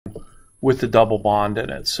with the double bond in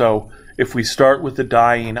it. So if we start with the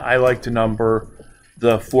diene, I like to number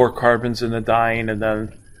the 4 carbons in the diene and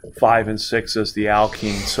then 5 and 6 as the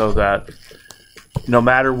alkene, so that no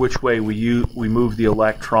matter which way we move the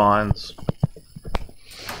electrons,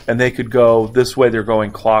 and they could go this way, they're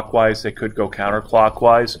going clockwise, they could go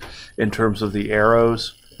counterclockwise in terms of the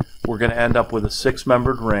arrows. We're going to end up with a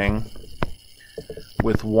 6-membered ring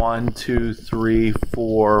with 1, 2, 3,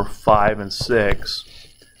 4, 5, and 6.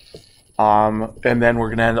 And then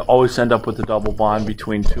we're going to always end up with a double bond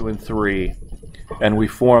between 2 and 3. And we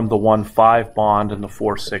form the 1,5 bond and the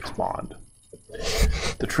 4,6 bond.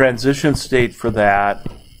 The transition state for that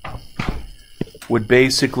would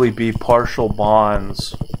basically be partial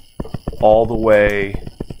bonds all the way,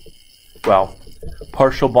 well,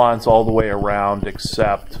 partial bonds all the way around,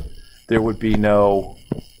 except there would be no,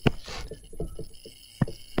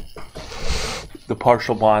 the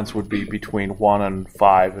partial bonds would be between 1 and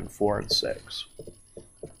 5 and 4 and 6.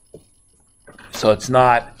 So it's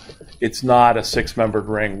not a 6-membered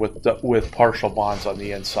ring with partial bonds on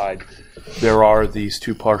the inside. There are these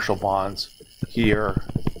 2 partial bonds here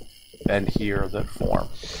and here that form.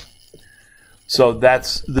 So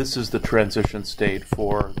this is the transition state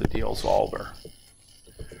for the Diels-Alder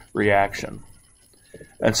reaction.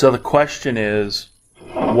 And so the question is,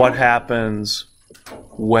 what happens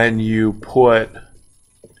when you put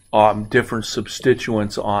different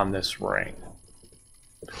substituents on this ring,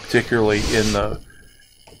 particularly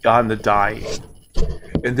on the diene?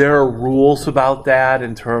 And there are rules about that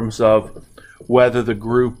in terms of whether the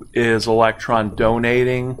group is electron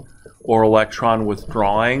donating or electron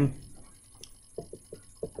withdrawing.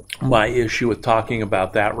 My issue with talking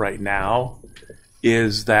about that right now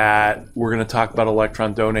is that we're going to talk about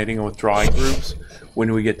electron donating and withdrawing groups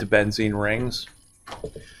when we get to benzene rings.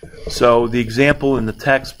 So the example in the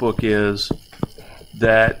textbook is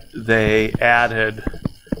that they added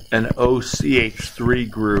an OCH3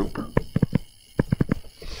 group.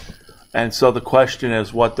 And so the question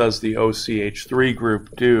is, what does the OCH3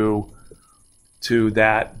 group do to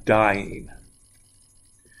that diene?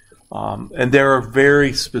 And there are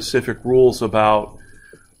very specific rules about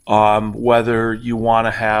whether you want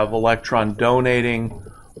to have electron donating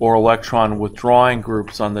or electron withdrawing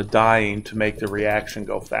groups on the diene to make the reaction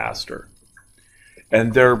go faster.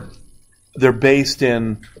 And they're based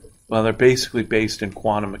in, well, they're basically based in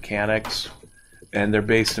quantum mechanics, and they're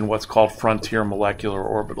based in what's called frontier molecular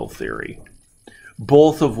orbital theory,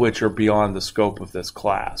 both of which are beyond the scope of this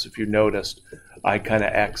class. If you noticed, I kind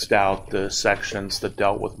of X'd out the sections that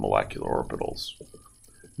dealt with molecular orbitals.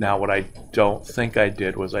 Now, what I don't think I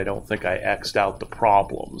did was I don't think I X'd out the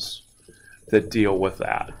problems that deal with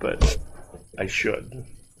that, but I should.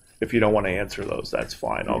 If you don't want to answer those, that's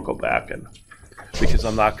fine. I'll go back because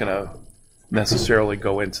I'm not going to necessarily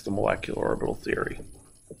go into the molecular orbital theory.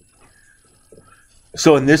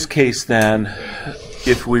 So in this case then,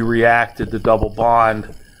 if we reacted the double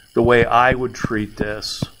bond, the way I would treat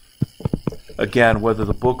this, again, whether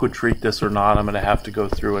the book would treat this or not, I'm going to have to go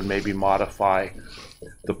through and maybe modify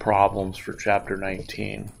the problems for chapter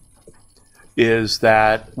 19, is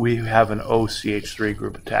that we have an OCH3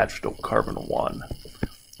 group attached to carbon 1.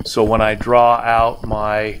 So when I draw out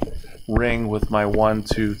my ring with my 1,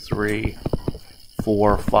 2, 3,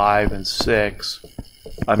 4, 5, and 6,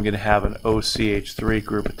 I'm going to have an OCH3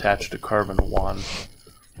 group attached to carbon 1.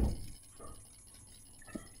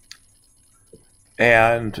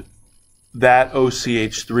 And that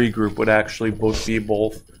OCH3 group would actually be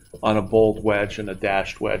both on a bold wedge and a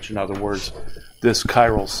dashed wedge. In other words, this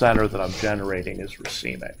chiral center that I'm generating is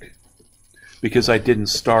racemic because I didn't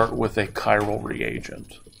start with a chiral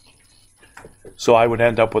reagent. So I would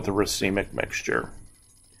end up with a racemic mixture.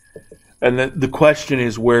 And the question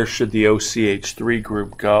is, where should the OCH3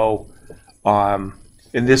 group go?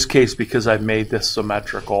 In this case, because I've made this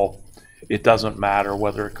symmetrical, it doesn't matter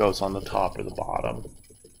whether it goes on the top or the bottom,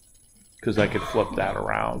 because I could flip that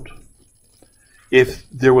around. If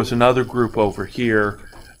there was another group over here,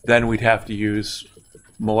 then we'd have to use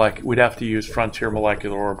frontier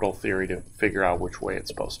molecular orbital theory to figure out which way it's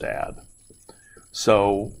supposed to add.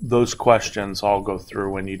 So those questions I'll go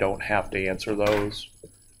through, and you don't have to answer those.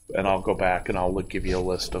 And Don't go back and I'll give you a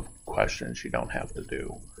list of questions you don't have to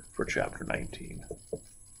do for chapter 19.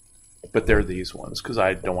 But they're these ones because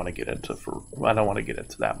I don't want to get into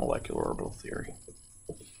that molecular orbital theory.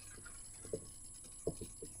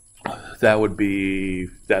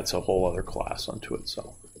 That's a whole other class unto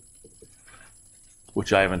itself,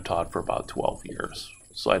 which I haven't taught for about 12 years.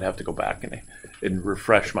 So I'd have to go back and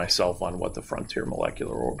refresh myself on what the frontier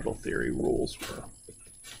molecular orbital theory rules were.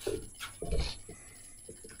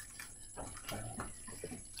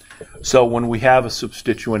 So when we have a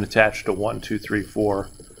substituent attached to 1, 2, 3, 4,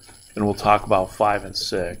 and we'll talk about 5 and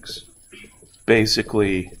 6,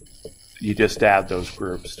 basically you just add those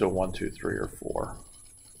groups to 1, 2, 3, or 4.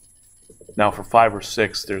 Now for 5 or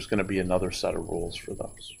 6, there's going to be another set of rules for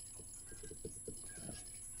those.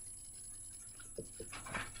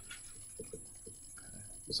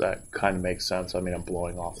 Does that kind of make sense? I mean, I'm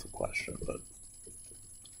blowing off the question, but...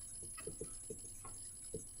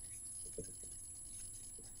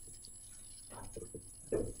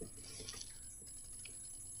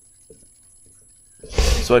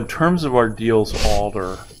 So in terms of our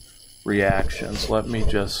Diels-Alder reactions, let me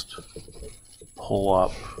just pull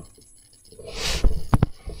up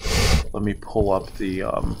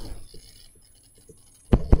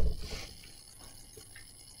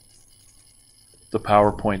the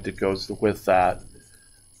PowerPoint that goes with that.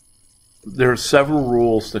 There are several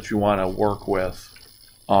rules that you want to work with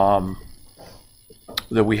that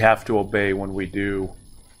we have to obey when we do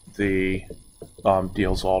the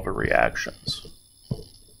Diels-Alder reactions.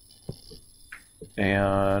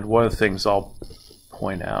 And one of the things I'll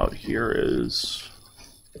point out here is,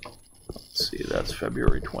 let's see, that's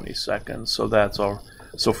February 22nd. So that's all.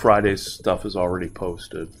 So Friday's stuff is already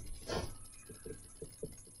posted.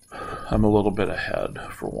 I'm a little bit ahead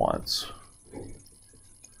for once.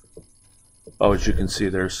 Oh, as you can see,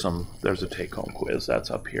 there's a take-home quiz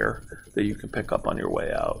that's up here that you can pick up on your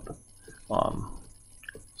way out.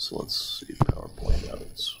 So let's see, PowerPoint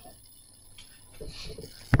notes.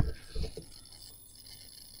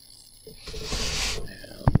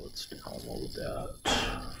 And let's download that.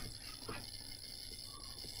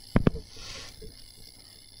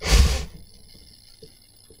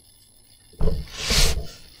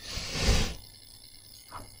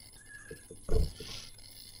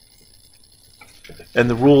 And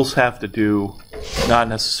the rules have to do not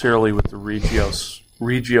necessarily with the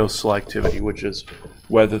regioselectivity, which is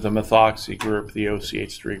whether the methoxy group, the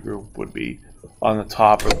OCH3 group, would be on the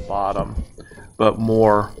top or the bottom, but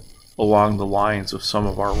more along the lines of some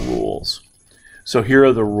of our rules. So here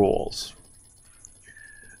are the rules.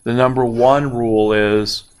 The number 1 rule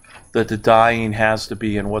is that the diene has to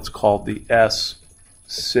be in what's called the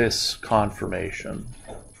S-cis conformation.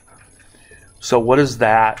 So what does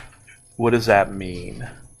that mean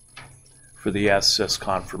for the S-cis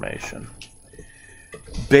conformation?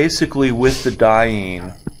 Basically, with the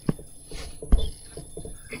diene,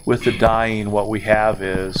 what we have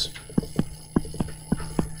is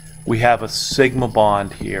we have a sigma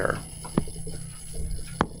bond here.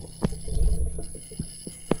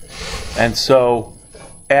 And so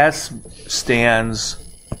this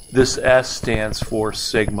S stands for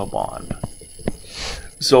sigma bond.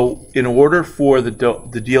 So in order for the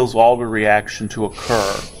Diels-Alder reaction to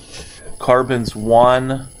occur, carbons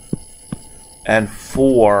 1 and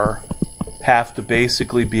 4 have to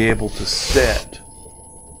basically be able to sit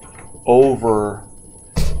over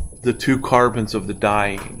the 2 carbons of the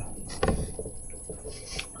diene.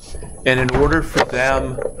 And in order for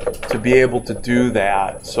them to be able to do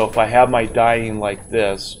that, so if I have my diene like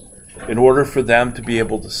this, in order for them to be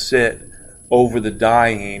able to sit over the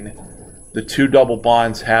diene, the 2 double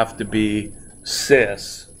bonds have to be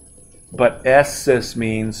cis. But S-cis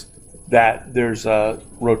means that there's a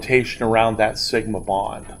rotation around that sigma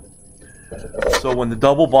bond. So when the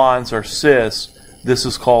double bonds are cis, this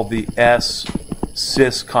is called the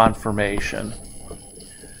S-cis conformation.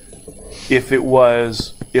 If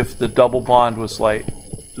the double bond was like,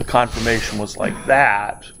 the conformation was like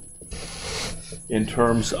that, in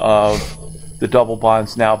terms of the double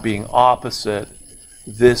bonds now being opposite,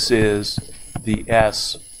 this is the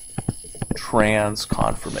S-trans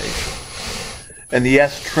conformation. And the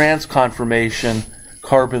S-trans conformation,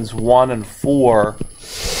 carbons 1 and 4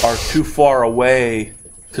 are too far away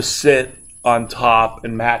to sit on top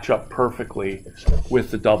and match up perfectly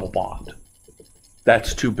with the double bond.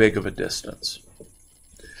 That's too big of a distance.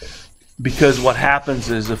 Because what happens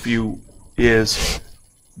is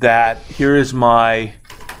that here is my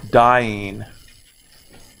diene,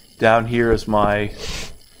 down here is my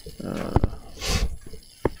all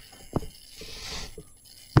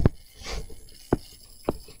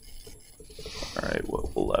right,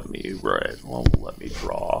 what will let me write? What will let me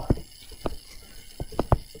draw?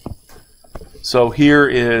 So here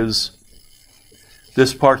is,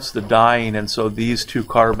 this part's the diene, and so these 2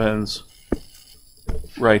 carbons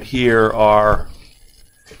right here are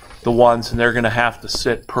the ones, and they're going to have to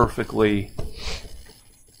sit perfectly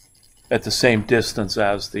at the same distance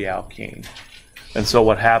as the alkene. And so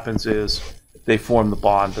what happens is they form the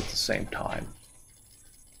bond at the same time.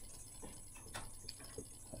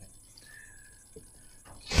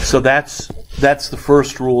 So that's the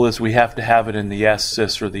first rule, is we have to have it in the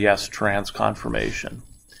S-cis or the S-trans conformation.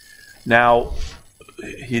 Now,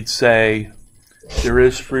 he'd say there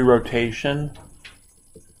is free rotation.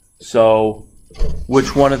 So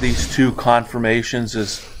which one of these two conformations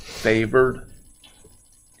is favored?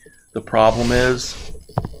 The problem is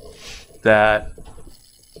that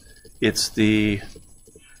it's the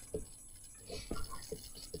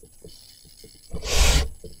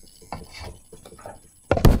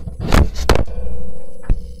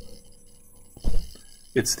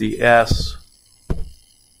S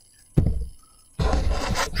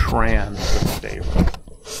trans that's favored.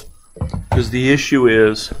 Because the issue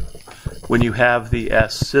is when you have the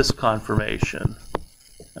S cis conformation,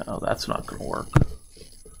 oh, that's not going to work.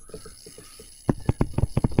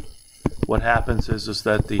 What happens is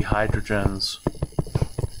that the hydrogens,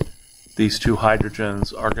 these two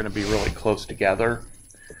hydrogens are going to be really close together.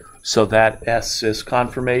 So that S cis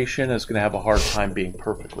conformation is going to have a hard time being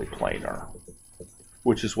perfectly planar,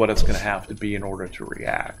 which is what it's going to have to be in order to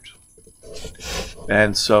react.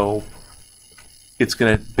 And so it's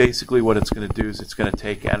going to, basically what it's going to do is it's going to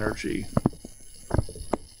take energy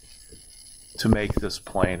to make this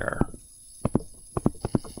planar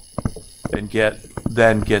and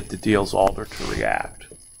then get the Diels-Alder to react.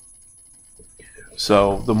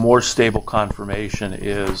 So the more stable conformation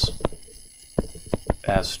is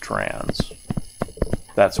S-trans.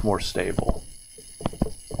 That's more stable.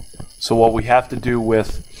 So what we have to do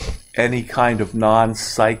with any kind of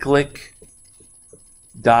non-cyclic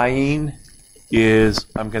diene is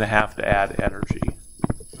I'm going to have to add energy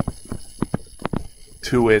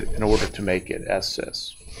to it in order to make it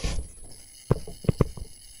S-cis.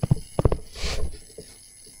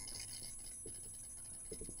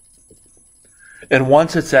 And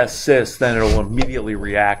once it's S-cis, then it'll immediately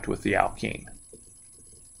react with the alkene.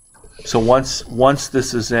 So once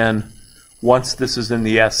this is in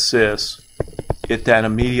the S-cis, it then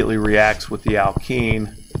immediately reacts with the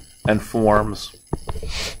alkene and forms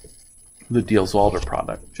the Diels-Alder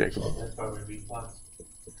product. Jacob? That's why we reflux.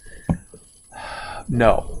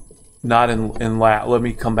 No, not in lab. Let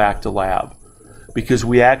me come back to lab, because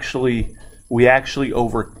we actually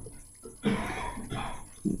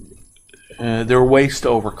there are ways to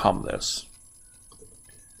overcome this.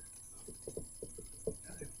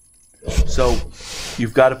 So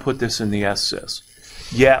you've got to put this in the S-cis.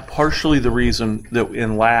 Yeah, partially the reason that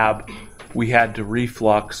in lab we had to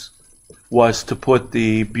reflux was to put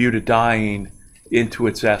the butadiene into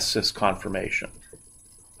its S-cis conformation.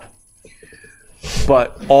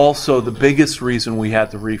 But also the biggest reason we had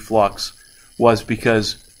the reflux was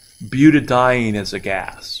because butadiene is a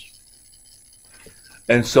gas.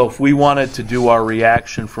 And so if we wanted to do our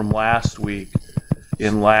reaction from last week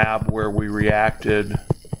in lab, where we reacted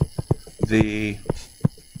butadiene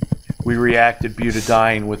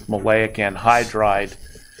with maleic anhydride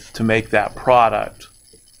to make that product,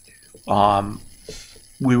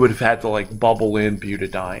 we would have had to like bubble in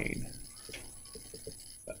butadiene.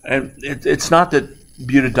 And it's not that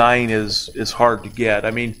butadiene is hard to get.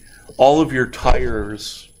 I mean, all of your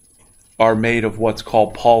tires are made of what's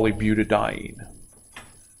called polybutadiene.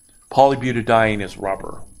 Polybutadiene is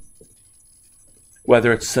rubber.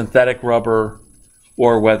 Whether it's synthetic rubber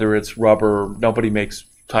or whether it's rubber, nobody makes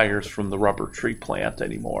tires from the rubber tree plant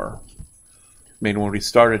anymore. I mean, when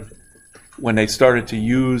they started to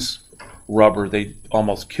use rubber, they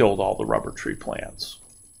almost killed all the rubber tree plants.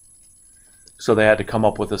 So they had to come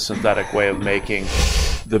up with a synthetic way of making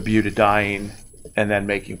the butadiene and then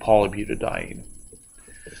making polybutadiene.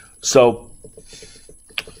 So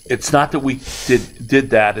it's not that we did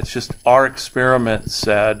that. It's just our experiment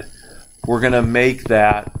said we're going to make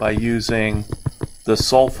that by using the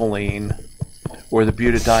sulfolene or the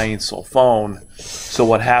butadiene sulfone. So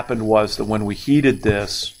what happened was that when we heated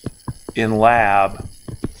this in lab,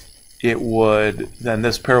 then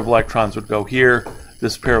this pair of electrons would go here,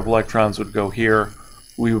 this pair of electrons would go here.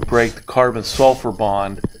 We would break the carbon-sulfur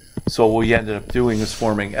bond. So what we ended up doing is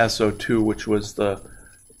forming SO2, which was the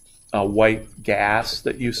white gas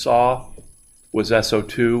that you saw was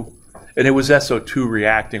SO2. And it was SO2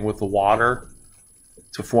 reacting with the water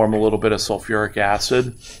to form a little bit of sulfuric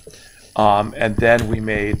acid. And then we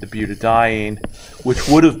made the butadiene, which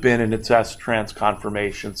would have been in its S-trans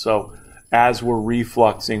conformation. So as we're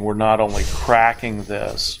refluxing, we're not only cracking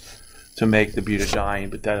this to make the butadiene,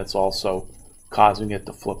 but then it's also causing it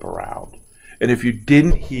to flip around. And if you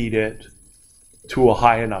didn't heat it to a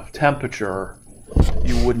high enough temperature,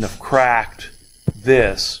 you wouldn't have cracked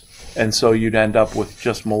this, and so you'd end up with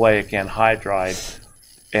just maleic anhydride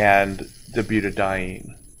and the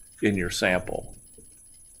butadiene in your sample.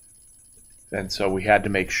 And so we had to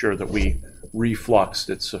make sure that we refluxed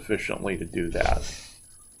it sufficiently to do that.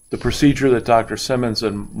 The procedure that Dr. Simmons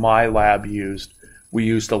and my lab used, we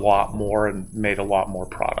used a lot more and made a lot more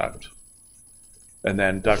product. And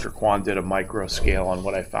then Dr. Kwan did a micro scale, and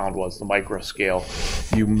what I found was the micro scale,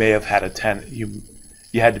 you may have had you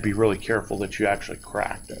had to be really careful that you actually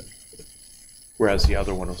cracked it, whereas the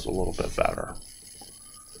other one was a little bit better.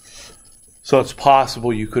 So it's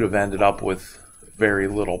possible you could have ended up with very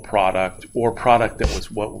little product, or product that was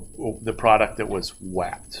the product that was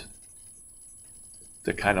wet,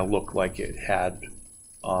 that kind of looked like it had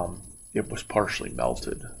it was partially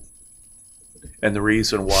melted. And the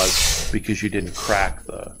reason was because you didn't crack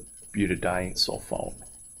the butadiene sulfone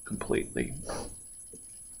completely.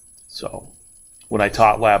 So when I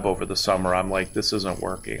taught lab over the summer, I'm like, this isn't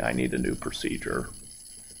working. I need a new procedure.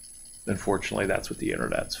 Unfortunately, that's what the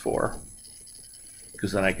internet's for,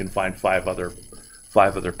 because then I can find five other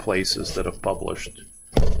places that have published,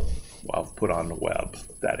 well, put on the web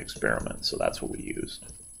that experiment. So that's what we used.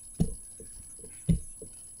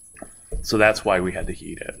 So that's why we had to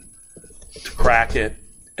heat it, to crack it,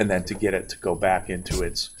 and then to get it to go back into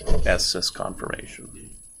its S-cis conformation.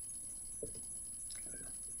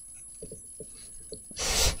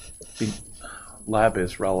 The lab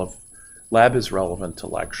is relevant to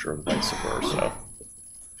lecture and vice versa.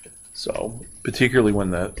 So particularly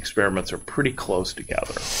when the experiments are pretty close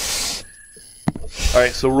together. All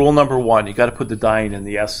right, so rule number 1, you got to put the diene in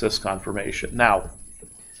the S-cis conformation. Now,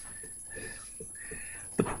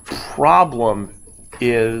 the problem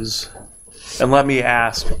is, and let me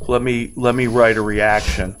write a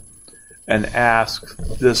reaction and ask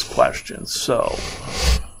this question. So,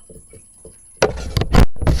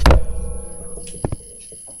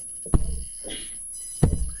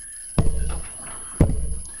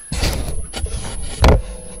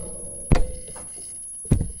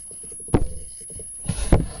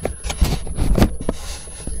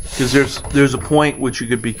 because there's a point which you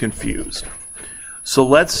could be confused. So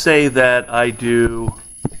let's say that I do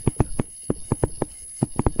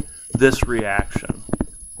this reaction.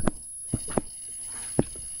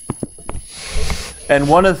 And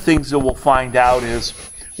one of the things that we'll find out is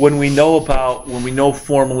when we know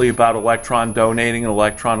formally about electron donating and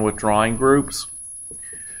electron withdrawing groups,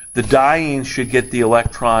 the diene should get the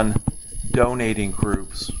electron donating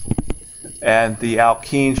groups, and the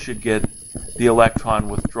alkene should get the electron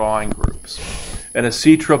withdrawing groups. And a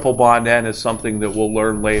C triple bond N is something that we'll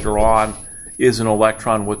learn later on is an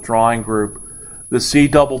electron withdrawing group. The C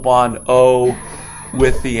double bond O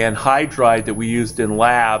with the anhydride that we used in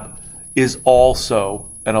lab is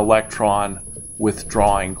also an electron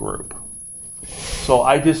withdrawing group. So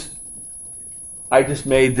I just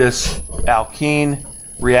made this alkene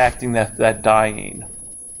reacting that diene.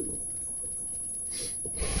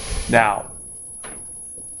 Now,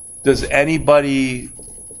 does anybody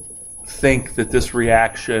think that this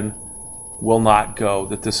reaction will not go,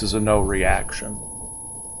 that this is a no reaction?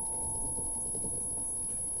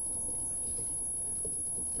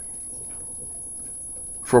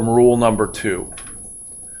 From rule number 2.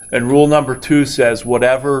 And rule number 2 says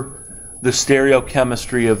whatever the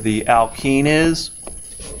stereochemistry of the alkene is,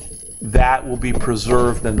 that will be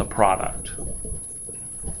preserved in the product.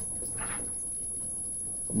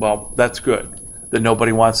 Well, that's good that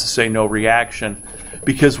nobody wants to say no reaction,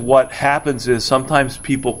 because what happens is sometimes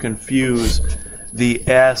people confuse the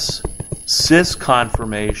S-cis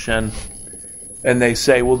conformation and they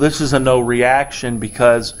say, well, this is a no reaction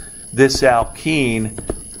because this alkene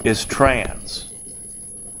is trans.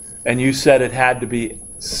 And you said it had to be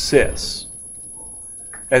cis.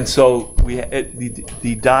 And so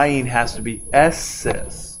the diene has to be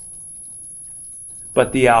S-cis.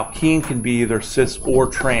 But the alkene can be either cis or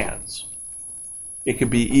trans. It can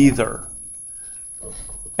be either.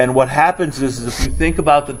 And what happens is if you think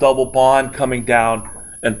about the double bond coming down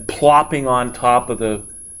and plopping on top of the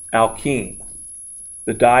alkene,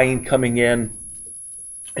 the diene coming in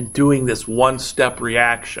and doing this one-step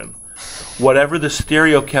reaction, whatever the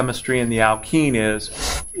stereochemistry in the alkene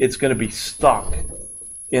is, it's going to be stuck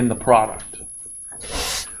in the product.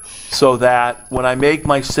 So that when I make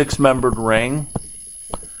my 6-membered ring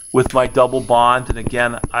with my double bond, and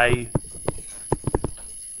again,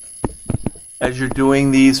 as you're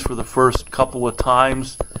doing these for the first couple of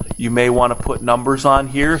times, you may want to put numbers on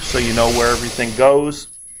here so you know where everything goes.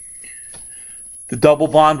 The double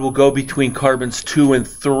bond will go between carbons 2 and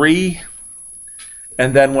 3.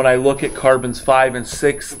 And then when I look at carbons 5 and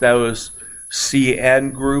 6, those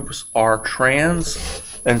CN groups are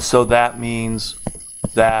trans. And so that means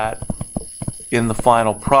that in the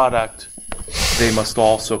final product, they must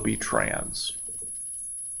also be trans.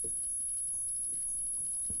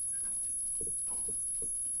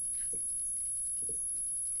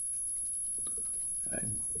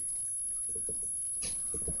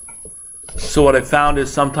 So what I found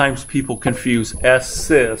is sometimes people confuse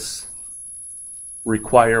S-cis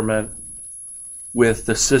requirement with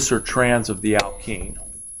the cis or trans of the alkene.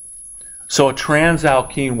 So a trans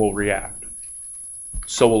alkene will react.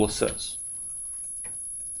 So will a cis.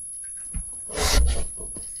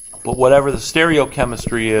 But whatever the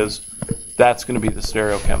stereochemistry is, that's going to be the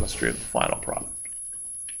stereochemistry of the final product.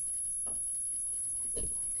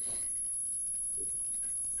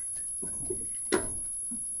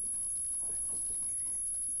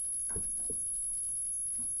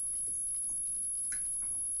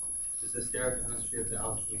 Does the stereochemistry of the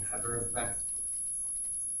alkene ever affect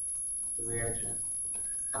the reaction?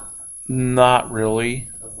 Not really.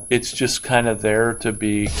 Okay. It's just kind of there to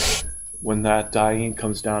be, when that diene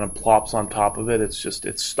comes down and plops on top of it, it's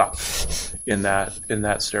stuck in that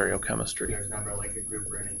stereochemistry. There's never like a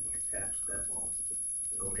group or anything attached that will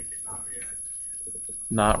make it not react.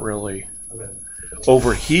 Not really. Okay.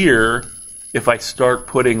 Over here, if I start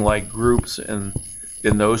putting like groups in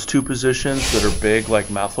those two positions that are big, like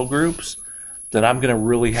methyl groups, then I'm going to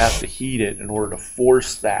really have to heat it in order to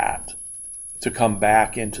force that to come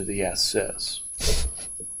back into the S-cis.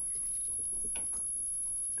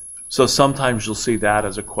 So sometimes you'll see that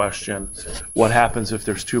as a question. What happens if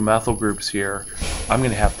there's two methyl groups here? I'm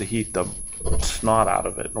going to have to heat the snot out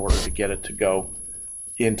of it in order to get it to go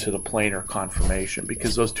into the planar conformation,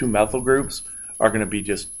 because those two methyl groups are going to be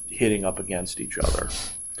just hitting up against each other.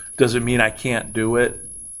 Does it mean I can't do it?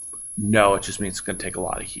 No, it just means it's going to take a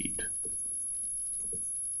lot of heat.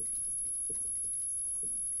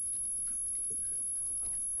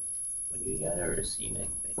 When you get a racemic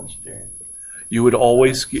mixture, You would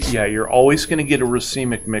always get, you're always going to get a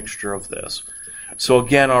racemic mixture of this. So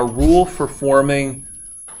again, our rule for forming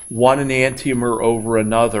one enantiomer over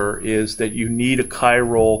another is that you need a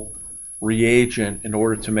chiral reagent in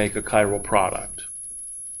order to make a chiral product.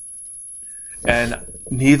 And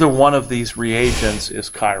neither one of these reagents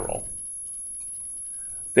is chiral.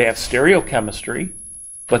 They have stereochemistry,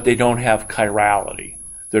 but they don't have chirality.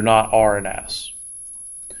 They're not R and S.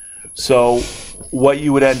 So what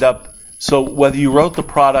you would end up, so whether you wrote the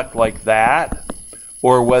product like that,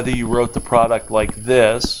 or whether you wrote the product like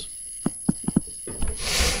this,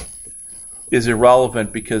 is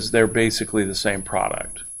irrelevant because they're basically the same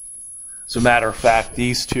product. As a matter of fact,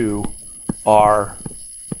 these two are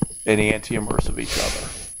enantiomers of each other.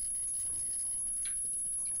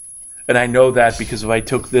 And I know that because if I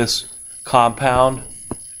took this compound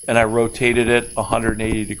and I rotated it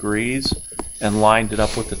 180 degrees and lined it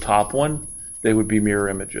up with the top one, they would be mirror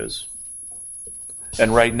images.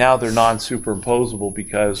 And right now they're non-superimposable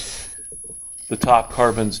because the top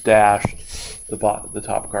carbon's dashed, the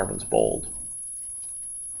top carbon's bold.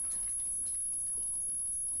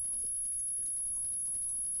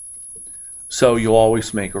 So you'll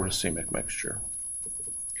always make a racemic mixture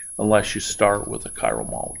unless you start with a chiral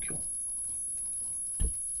molecule.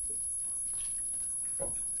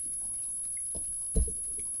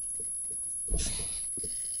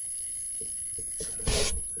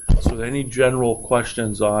 So any general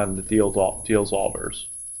questions on the Diels-Alders?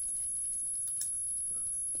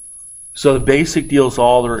 So the basic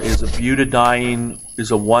Diels-Alder is a butadiene,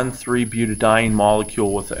 is a 1,3-butadiene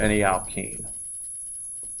molecule with any alkene.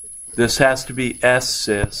 This has to be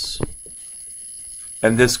S-cis,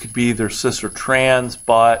 and this could be either cis or trans,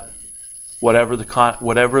 but whatever the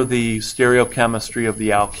stereochemistry of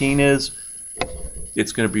the alkene is,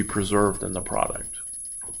 it's going to be preserved in the product.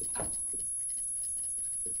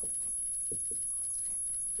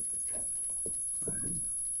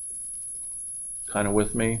 Kind of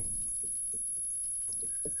with me?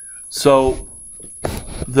 So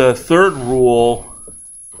the third rule,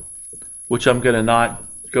 which I'm going to not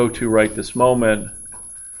go to right this moment,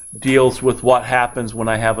 deals with what happens when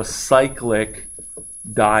I have a cyclic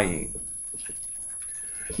diene.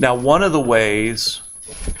 Now, one of the ways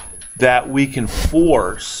that we can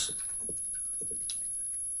force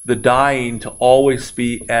the diene to always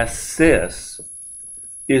be S-cis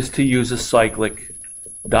is to use a cyclic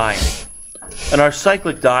diene. And our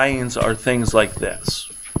cyclic dienes are things like this.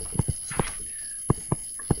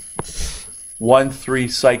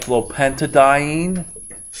 1,3-cyclopentadiene.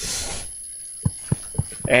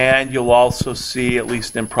 And you'll also see, at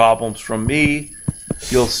least in problems from me,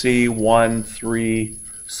 you'll see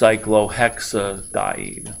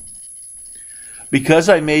 1,3-cyclohexadiene. Because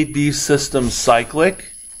I made these systems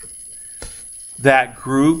cyclic, that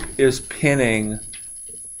group is pinning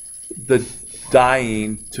the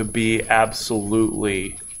diene to be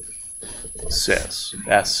absolutely cis,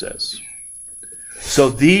 S-cis. So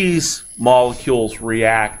these molecules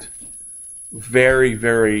react very,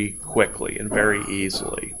 very quickly and very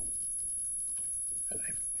easily.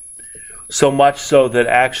 So much so that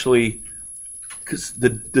actually, because the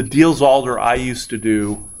Diels-Alder I used to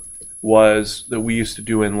do was that we used to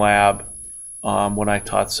do in lab when I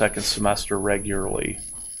taught second semester regularly,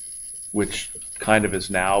 which kind of is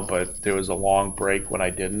now, but there was a long break when I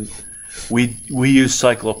didn't. We used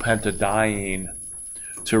cyclopentadiene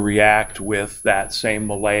to react with that same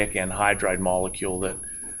maleic anhydride molecule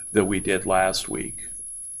that we did last week.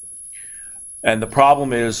 And the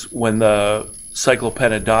problem is when the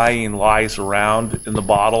cyclopentadiene lies around in the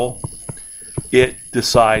bottle, it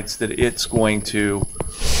decides that it's going to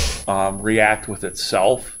react with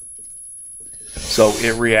itself. So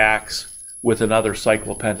it reacts with another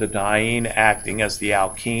cyclopentadiene acting as the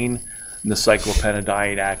alkene, and the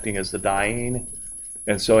cyclopentadiene acting as the diene.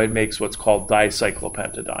 And so it makes what's called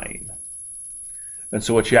dicyclopentadiene. And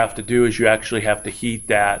so what you have to do is you actually have to heat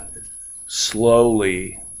that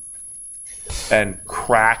slowly and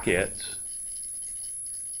crack the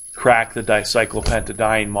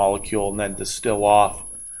dicyclopentadiene molecule, and then distill off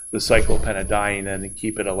the cyclopentadiene and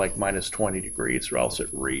keep it at like minus 20 degrees, or else it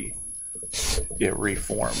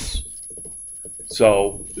reforms.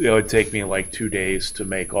 So it would take me like 2 days to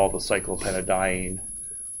make all the cyclopentadiene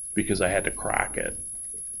because I had to crack it.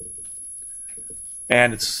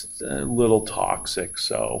 And it's a little toxic,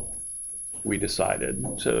 so we decided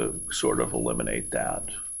to sort of eliminate that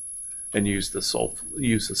and use the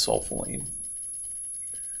sulfoline.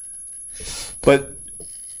 But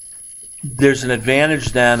there's an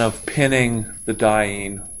advantage then of pinning the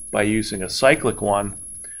diene by using a cyclic one,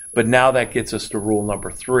 but now that gets us to rule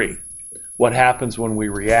number 3. What happens when we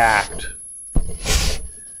react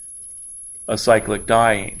a cyclic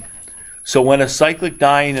diene? So when a cyclic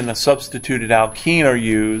diene and a substituted alkene are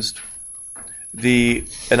used,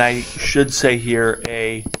 and I should say here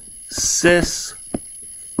a cis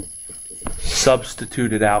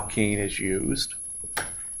substituted alkene is used,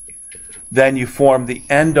 then you form the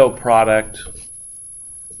endo product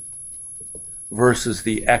versus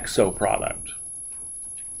the exo product.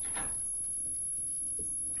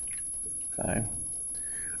 Okay.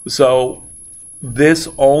 So this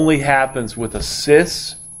only happens with a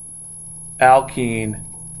cis alkene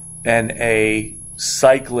and a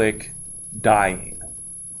cyclic diene.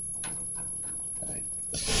 Okay.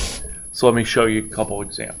 So let me show you a couple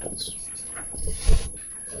examples.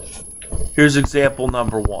 Here's example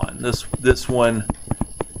number 1. This one.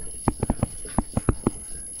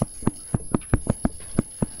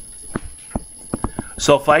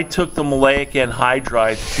 So if I took the maleic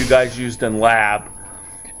anhydride that you guys used in lab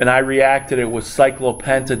and I reacted it with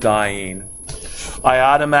cyclopentadiene, I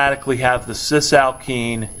automatically have the cis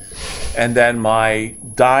alkene, and then my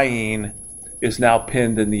diene is now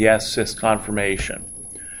pinned in the S-cis conformation.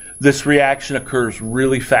 This reaction occurs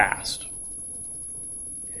really fast.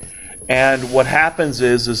 And what happens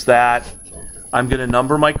is that I'm going to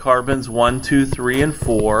number my carbons 1, 2, 3, and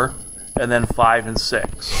 4, and then 5 and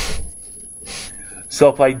 6. So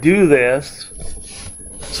if I do this,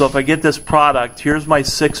 if I get this product, here's my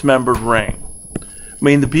 6-membered ring. I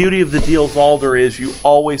mean, the beauty of the Diels-Alder is you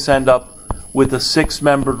always end up with a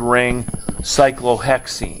 6-membered ring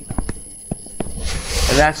cyclohexene.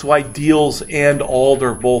 And that's why Diels and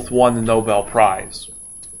Alder both won the Nobel Prize.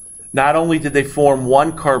 Not only did they form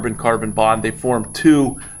one carbon-carbon bond, they formed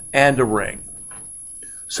 2 and a ring.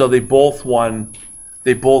 So they both won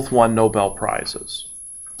Nobel Prizes.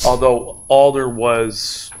 Although Alder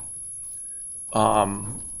was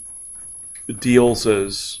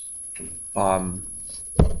Diels'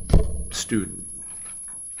 student.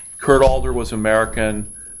 Kurt Alder was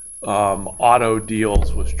American. Otto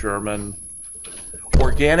Diels was German.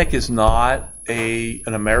 Organic is not an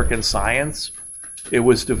American science. It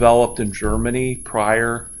was developed in Germany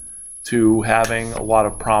prior to having a lot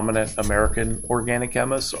of prominent American organic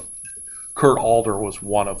chemists. Kurt Alder was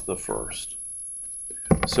one of the first.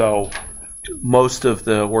 So most of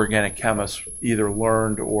the organic chemists either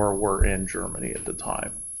learned or were in Germany at the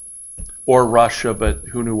time. Or Russia, but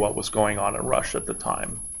who knew what was going on in Russia at the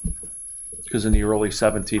time? Because in the early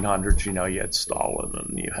 1700s, you had Stalin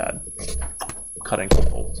and you had cutting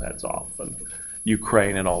people's heads off, and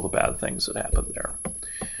Ukraine and all the bad things that happened there.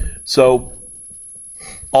 So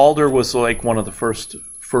Alder was like one of the first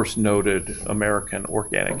noted American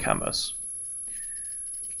organic chemists.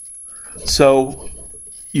 So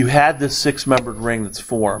you had this 6-membered ring that's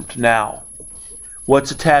formed. Now,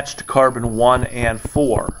 what's attached to carbon 1 and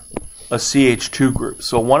 4? A CH2 group.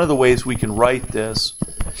 So one of the ways we can write this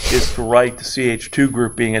is to write the CH2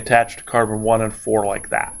 group being attached to carbon 1 and 4 like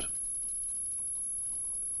that.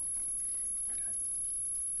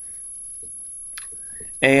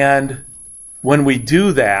 And when we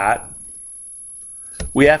do that,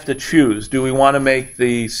 we have to choose. Do we want to make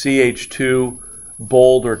the CH2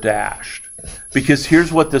 bold or dashed? Because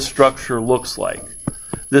here's what this structure looks like.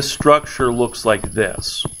 This structure looks like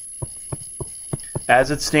this.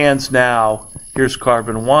 As it stands now, here's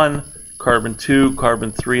carbon 1, carbon 2,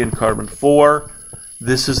 carbon 3, and carbon 4.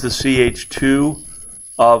 This is the CH2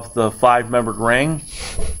 of the 5-membered ring.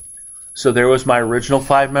 So there was my original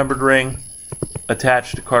 5-membered ring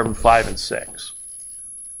attached to carbon 5 and 6.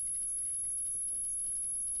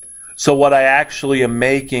 So what I actually am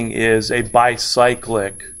making is a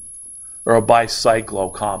bicyclic or a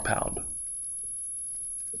bicyclo compound.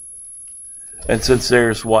 And since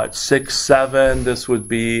there's what, 6, 7, this would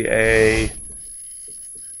be a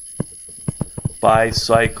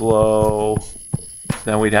bicyclo.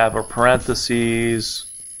 Then we'd have a parentheses.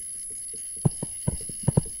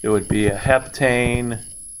 It would be a heptane.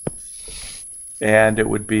 And it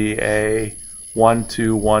would be a 1,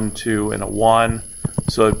 2, 1, 2, and a 1.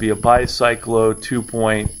 So it'd be a bicyclo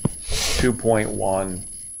 2.1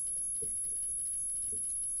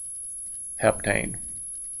 heptane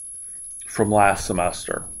from last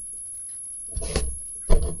semester.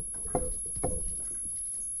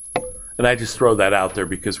 And I just throw that out there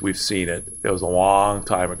because we've seen it. It was a long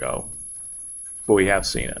time ago, but we have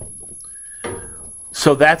seen it.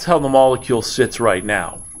 So that's how the molecule sits right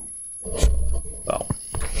now. Well,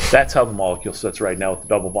 that's how the molecule sits right now with the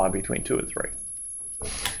double bond between 2 and 3.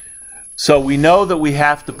 So we know that we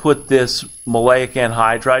have to put this maleic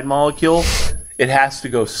anhydride molecule, it has to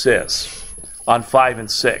go cis on 5 and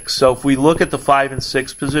 6. So if we look at the 5 and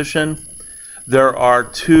 6 position, there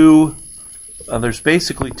are there's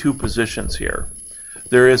basically two positions here.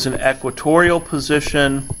 There is an equatorial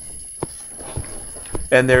position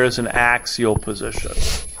and there is an axial position.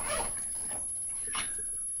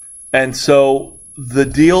 And so the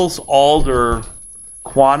Diels-Alder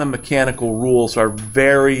quantum mechanical rules are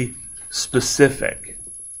very specific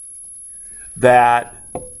that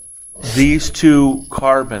these two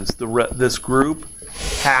carbons, this group,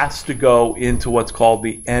 has to go into what's called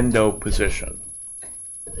the endo position.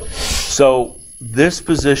 So this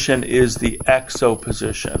position is the exo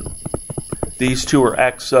position. These two are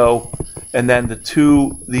exo, and then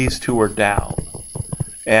these two are down,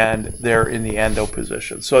 and they're in the endo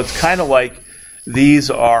position. So it's kind of like these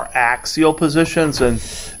are axial positions, and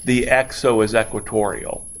the exo is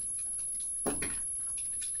equatorial.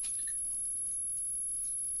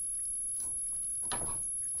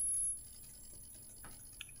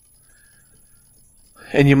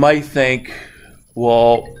 And you might think,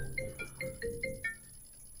 well,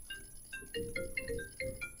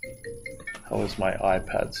 how is my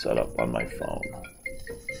iPad set up on my phone?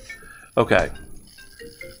 Okay,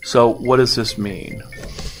 so what does this mean?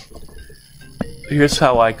 Here's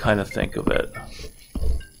how I kind of think of it.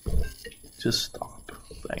 Just stop.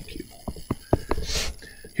 Thank you.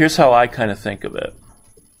 Here's how I kind of think of it.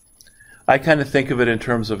 I kind of think of it in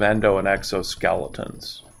terms of endo and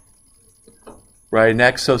exoskeletons. Right? An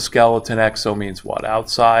exoskeleton, exo means what?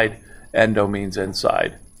 Outside. Endo means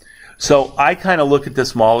inside. So I kind of look at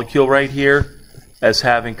this molecule right here as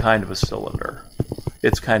having kind of a cylinder.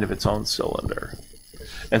 It's kind of its own cylinder.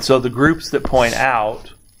 And so the groups that point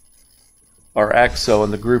out are exo,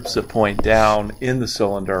 and the groups that point down in the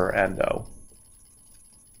cylinder are endo.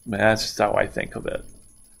 I mean, that's just how I think of it,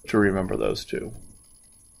 to remember those two.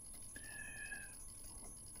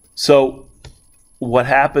 So what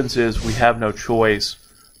happens is we have no choice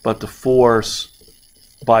but to force,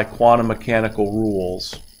 by quantum mechanical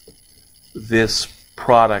rules, this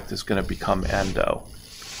product is going to become endo.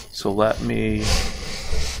 So let me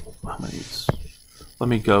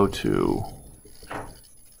go to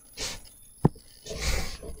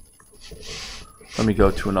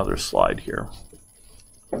another slide here.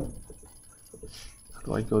 How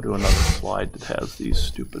do I go to another slide that has these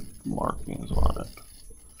stupid markings on it?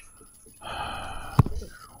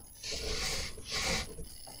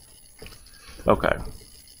 Okay.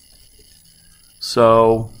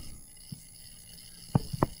 So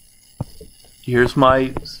here's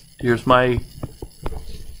my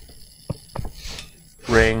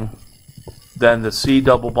ring. Then the C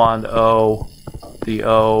double bond O, the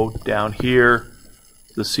O down here,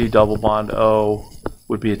 the C double bond O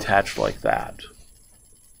would be attached like that.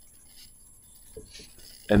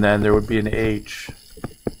 And then there would be an H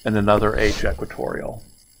and another H equatorial.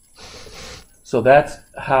 So that's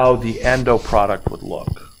how the endo product would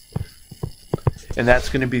look. And that's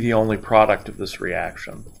going to be the only product of this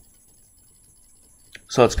reaction.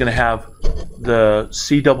 So it's going to have the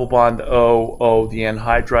C double bond O, the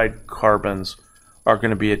anhydride carbons are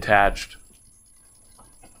going to be attached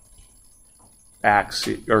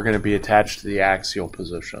are going to be attached to the axial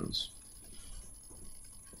positions.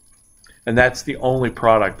 And that's the only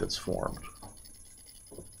product that's formed.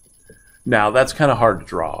 Now, that's kind of hard to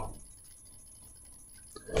draw.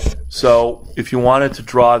 So if you wanted to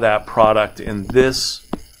draw that product in this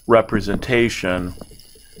representation,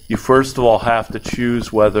 you first of all have to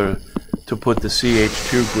choose whether to put the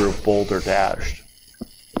CH2 group bold or dashed.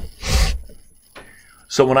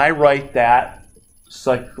 So when I write that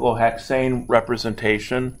cyclohexane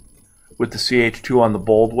representation with the CH2 on the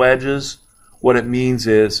bold wedges, what it means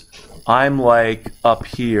is I'm like up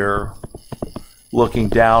here looking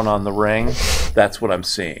down on the ring. That's what I'm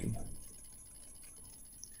seeing.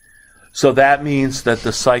 So that means that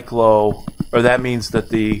the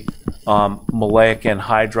maleic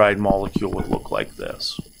anhydride molecule would look like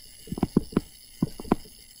this.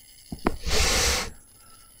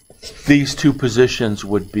 These two positions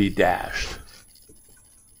would be dashed.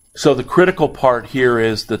 So the critical part here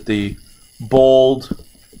is that the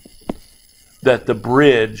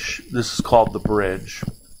bridge, this is called the bridge,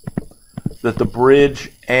 that the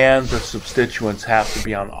bridge and the substituents have to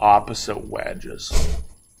be on opposite wedges.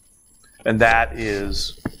 And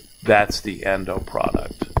that's the endo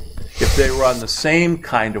product. If they were on the same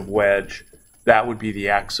kind of wedge, that would be the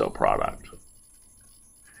exo product.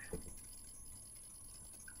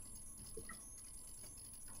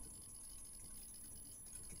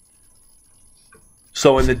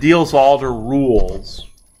 So in the Diels-Alder rules,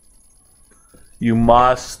 you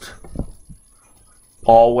must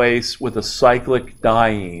always, with a cyclic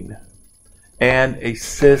diene and a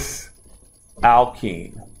cis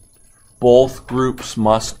alkene, both groups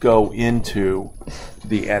must go into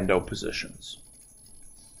the endo positions.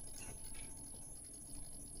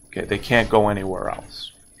 Okay, they can't go anywhere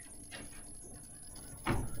else.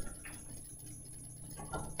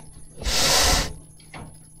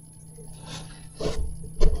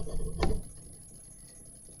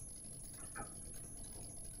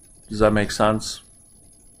 Does that make sense?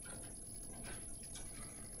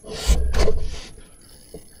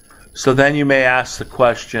 So then you may ask the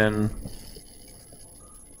question,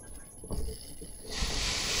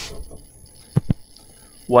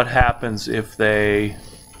 what happens if they're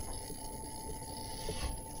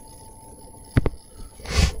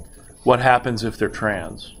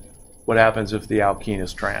trans? What happens if the alkene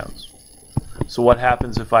is trans? So what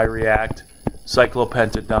happens if I react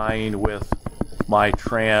cyclopentadiene with my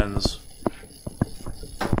trans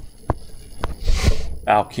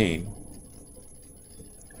alkene?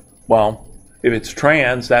 Well, if it's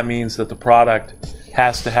trans, that means that the product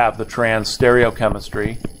has to have the trans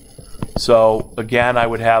stereochemistry. So again, I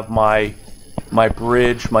would have my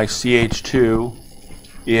bridge, my CH2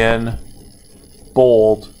 in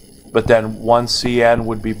bold, but then one CN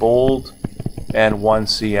would be bold and one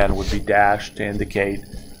CN would be dashed to indicate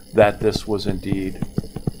that this was indeed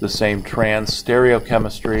the same trans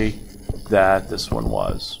stereochemistry that this one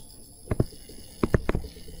was.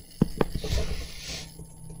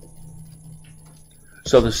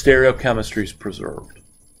 So the stereochemistry is preserved.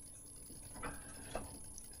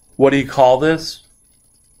 What do you call this?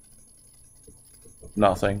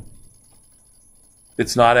 Nothing.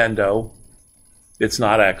 It's not endo. It's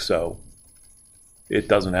not exo. It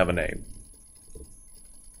doesn't have a name.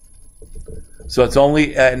 So it's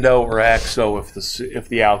only endo or exo if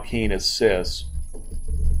the alkene is cis.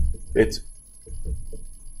 It's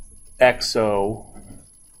exo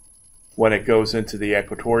when it goes into the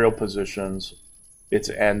equatorial positions. It's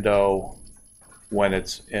endo when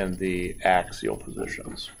it's in the axial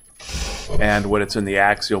positions. And when it's in the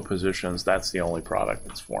axial positions, that's the only product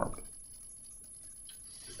that's formed.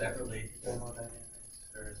 Does that relate to thermodynamics,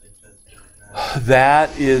 or is it just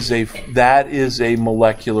That is a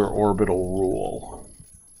molecular orbital rule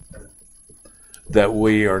that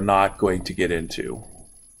we are not going to get into.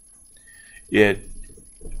 It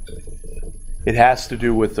has to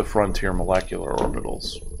do with the frontier molecular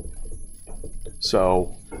orbitals.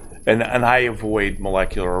 So, and I avoid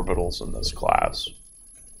molecular orbitals in this class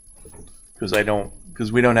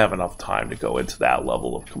because we don't have enough time to go into that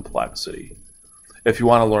level of complexity. If you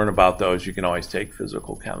want to learn about those, you can always take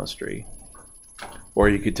physical chemistry, or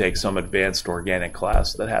you could take some advanced organic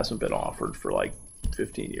class that hasn't been offered for like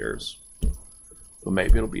 15 years, but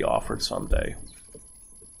maybe it'll be offered someday,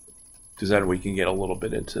 because then we can get a little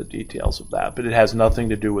bit into the details of that. But it has nothing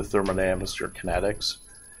to do with thermodynamics or kinetics.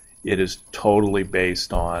 It is totally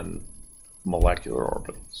based on molecular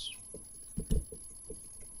orbitals.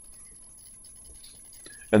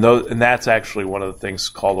 And that's actually one of the things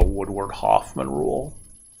called a Woodward-Hoffman rule.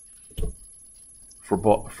 For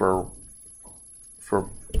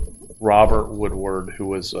Robert Woodward, who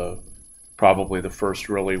was a probably the first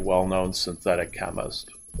really well-known synthetic chemist,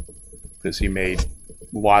 because he made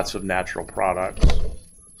lots of natural products,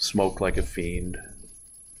 smoked like a fiend.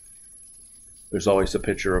 There's always a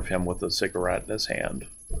picture of him with a cigarette in his hand.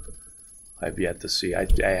 I've yet to see. I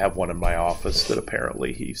have one in my office that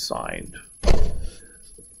apparently he signed.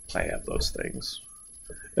 I have those things.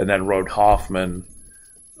 And then Rode Hoffman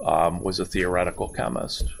was a theoretical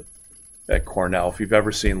chemist at Cornell. If you've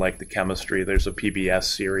ever seen like the chemistry, there's a PBS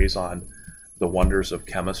series on the wonders of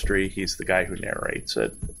chemistry. He's the guy who narrates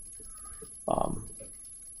it.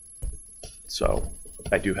 So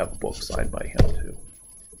I do have a book signed by him too.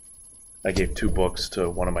 I gave 2 books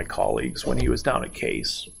to one of my colleagues when he was down at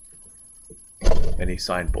Case, and he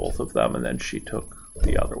signed both of them, and then she took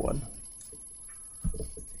the other one.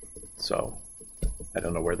 So I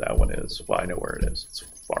don't know where that one is. Well, I know where it is. It's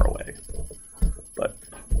far away. But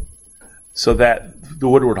so that the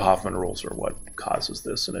Woodward-Hoffman rules are what causes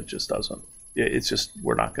this, and it just doesn't. It's just,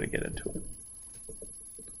 we're not going to get into it.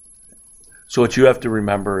 So what you have to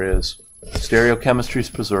remember is stereochemistry is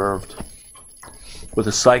preserved. With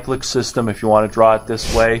a cyclic system, if you want to draw it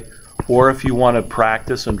this way, or if you want to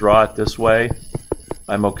practice and draw it this way,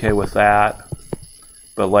 I'm okay with that.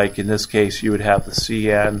 But like in this case, you would have the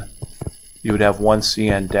CN, you would have one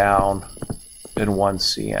CN down and one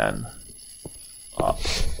CN up.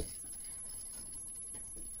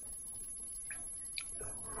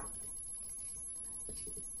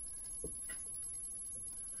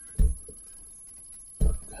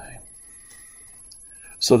 Okay.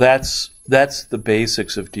 So that's the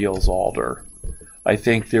basics of Diels-Alder. I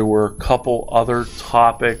think there were a couple other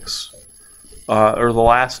topics, or the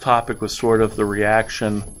last topic was sort of the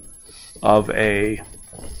reaction of a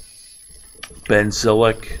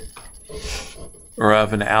benzylic or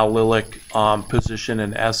of an allylic position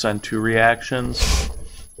in SN2 reactions.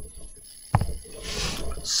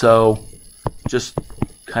 So just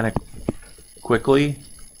kind of quickly,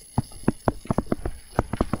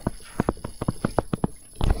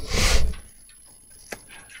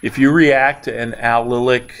 if you react to an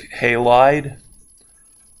allylic halide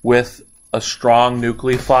with a strong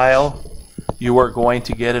nucleophile, you are going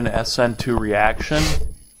to get an SN2 reaction.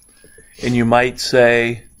 And you might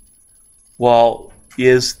say, well,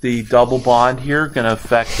 is the double bond here going to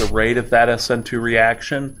affect the rate of that SN2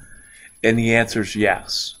 reaction? And the answer is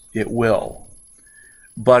yes, it will.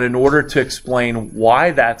 But in order to explain why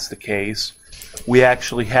that's the case, we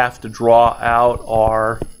actually have to draw out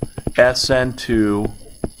our SN2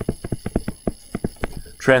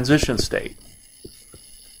 transition state,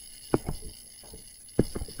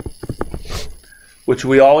 which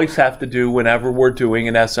we always have to do whenever we're doing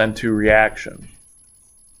an SN2 reaction.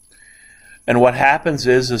 And what happens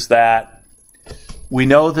is that we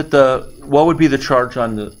know that what would be the charge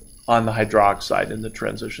on the hydroxide in the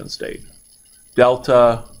transition state?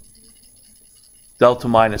 Delta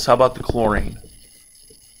minus. How about the chlorine?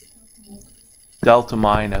 Delta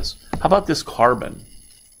minus. How about this carbon?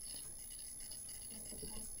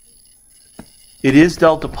 It is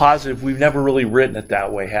delta positive. We've never really written it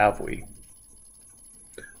that way, have we?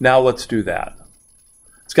 Now let's do that.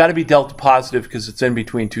 It's got to be delta positive because it's in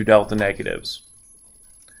between 2 delta negatives.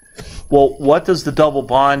 Well, what does the double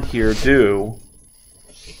bond here do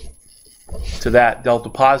to that delta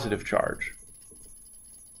positive charge?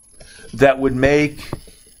 That would make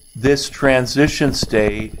this transition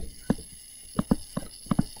state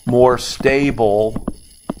more stable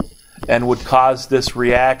and would cause this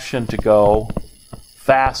reaction to go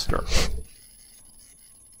faster.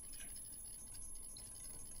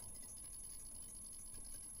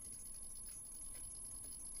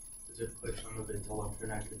 Does it push some of its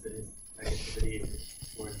electronegativity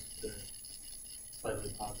towards the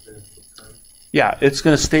slightly positive? Yeah, it's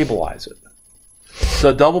going to stabilize it.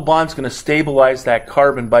 So double bond's going to stabilize that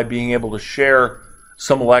carbon by being able to share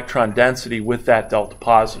some electron density with that delta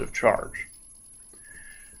positive charge.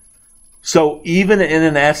 So even in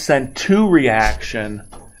an SN2 reaction,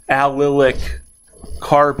 allylic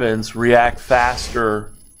carbons react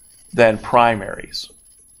faster than primaries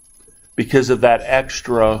because of that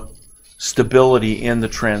extra stability in the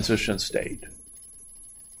transition state.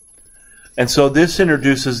 And so this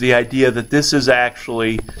introduces the idea that this is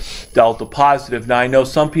actually delta positive. Now I know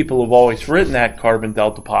some people have always written that carbon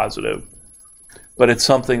delta positive, but it's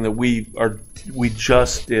something that we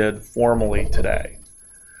just did formally today.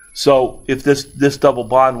 So if this double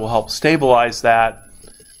bond will help stabilize that,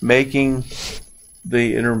 making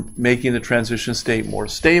the transition state more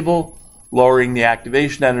stable, lowering the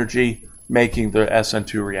activation energy, making the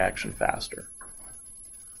SN2 reaction faster.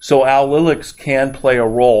 So allylics can play a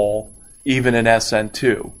role even in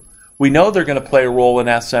SN2. We know they're going to play a role in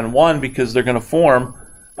SN1 because they're going to form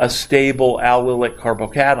a stable allylic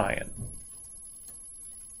carbocation.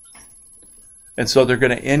 And so they're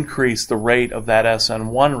going to increase the rate of that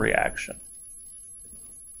SN1 reaction.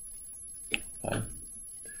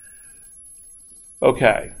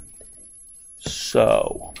 Okay.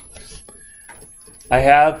 So I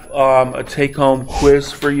have a take-home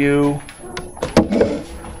quiz for you.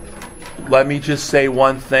 Let me just say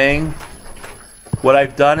one thing. What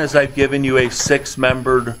I've done is I've given you a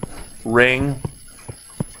 6-membered ring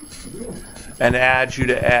and asked you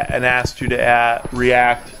to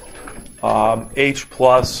react H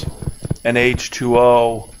plus and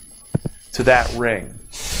H2O to that ring.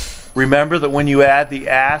 Remember that when you add the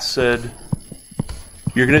acid,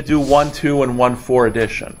 you're going to do 1,2 and 1,4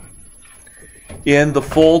 addition. In the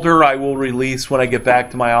folder I will release when I get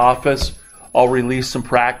back to my office, I'll release some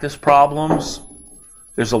practice problems.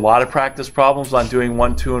 There's a lot of practice problems on doing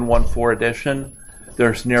 1,2 and 1,4 addition.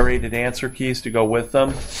 There's narrated answer keys to go with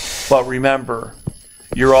them. But remember,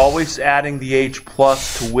 you're always adding the H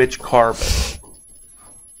plus to which carbon?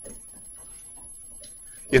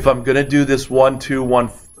 If I'm going to do this 1,2,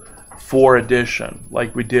 1,4 addition,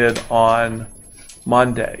 like we did on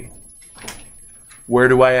Monday, where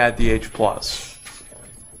do I add the H plus?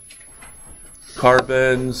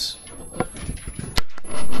 Carbons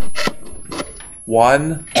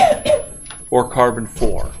 1 or carbon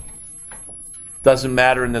 4? Doesn't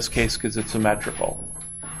matter in this case because it's symmetrical.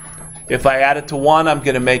 If I add it to 1, I'm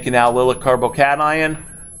going to make an allylic carbocation,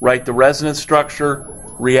 write the resonance structure,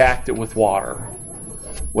 react it with water.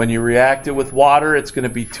 When you react it with water, it's going to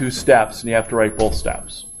be 2 steps, and you have to write both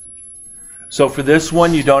steps. So for this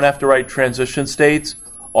one, you don't have to write transition states.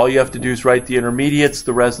 All you have to do is write the intermediates,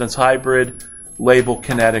 the resonance hybrid, label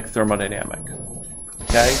kinetic thermodynamic.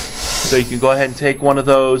 Okay? So you can go ahead and take one of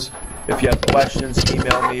those. If you have questions,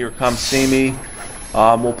 email me or come see me.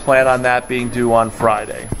 We'll plan on that being due on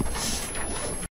Friday.